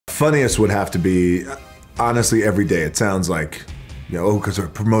funniest would have to be, honestly, every day. It sounds like, because we're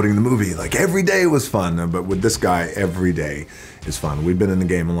promoting the movie. Like, every day was fun. But with this guy, every day is fun. We've been in the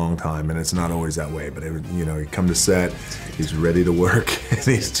game a long time, and it's not always that way. But, you come to set, he's ready to work, and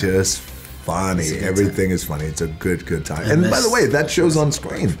he's just funny. Everything is funny. It's a good time. And by the way, that shows on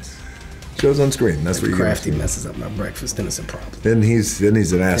screen. Shows on screen. That's what you Crafty messes up my breakfast, then it's a problem. Then he's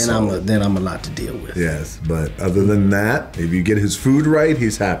an asshole. Then I'm a lot to deal with. Yes, but other than that, if you get his food right,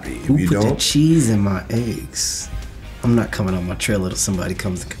 he's happy. If you put don't, the cheese in my eggs? I'm not coming on my trailer till somebody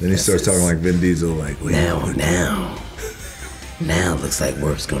comes. Then he starts talking like Vin Diesel, like now looks like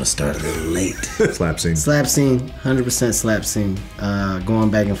work's gonna start a little late. Slap scene, 100% slap scene.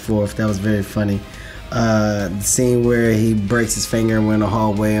 Going back and forth, that was very funny. The scene where he breaks his finger and we're in the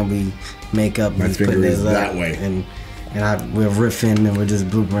hallway and we make up. My finger is that way. And we're riffing and we're just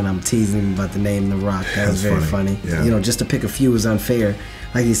bloopering. I'm teasing him about the name The Rock. That was very funny. Yeah. Just to pick a few was unfair.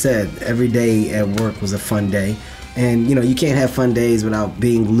 Like you said, every day at work was a fun day. And, you can't have fun days without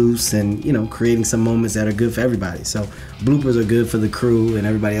being loose and, creating some moments that are good for everybody. So bloopers are good for the crew and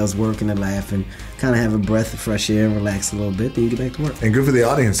everybody else working and laughing. Kind of have a breath of fresh air and relax a little bit, then you get back to work. And good for the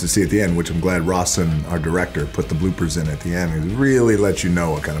audience to see at the end, which I'm glad Rawson, our director, put the bloopers in at the end. It really let you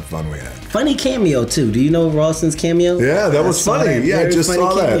know what kind of fun we had. Funny cameo, too. Do you know Rawson's cameo? Yeah, that was funny. Yeah, I just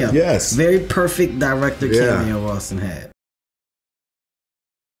saw that. Yes. Very perfect director cameo Rawson had.